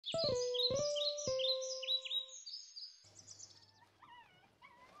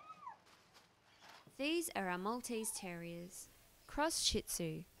These are our Maltese Terriers, cross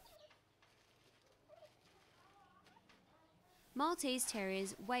Shih-Tzu. Maltese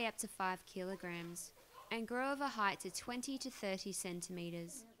Terriers weigh up to 5 kilograms and grow of a height to 20 to 30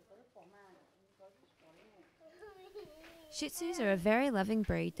 centimetres. Shih-Tzus are a very loving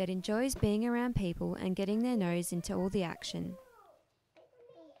breed that enjoys being around people and getting their nose into all the action.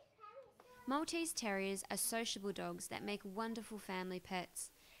 Maltese Terriers are sociable dogs that make wonderful family pets.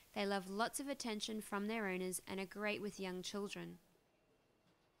 They love lots of attention from their owners and are great with young children.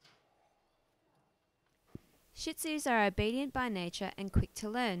 Shih-Tzus are obedient by nature and quick to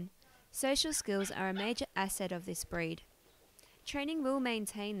learn. Social skills are a major asset of this breed. Training will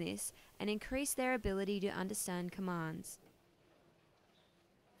maintain this and increase their ability to understand commands.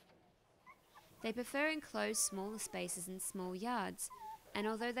 They prefer enclosed smaller spaces and small yards, and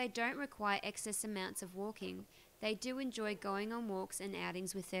although they don't require excess amounts of walking, they do enjoy going on walks and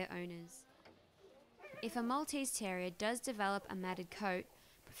outings with their owners. If a Maltese Terrier does develop a matted coat,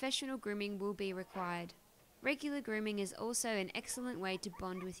 professional grooming will be required. Regular grooming is also an excellent way to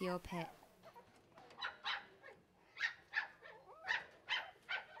bond with your pet.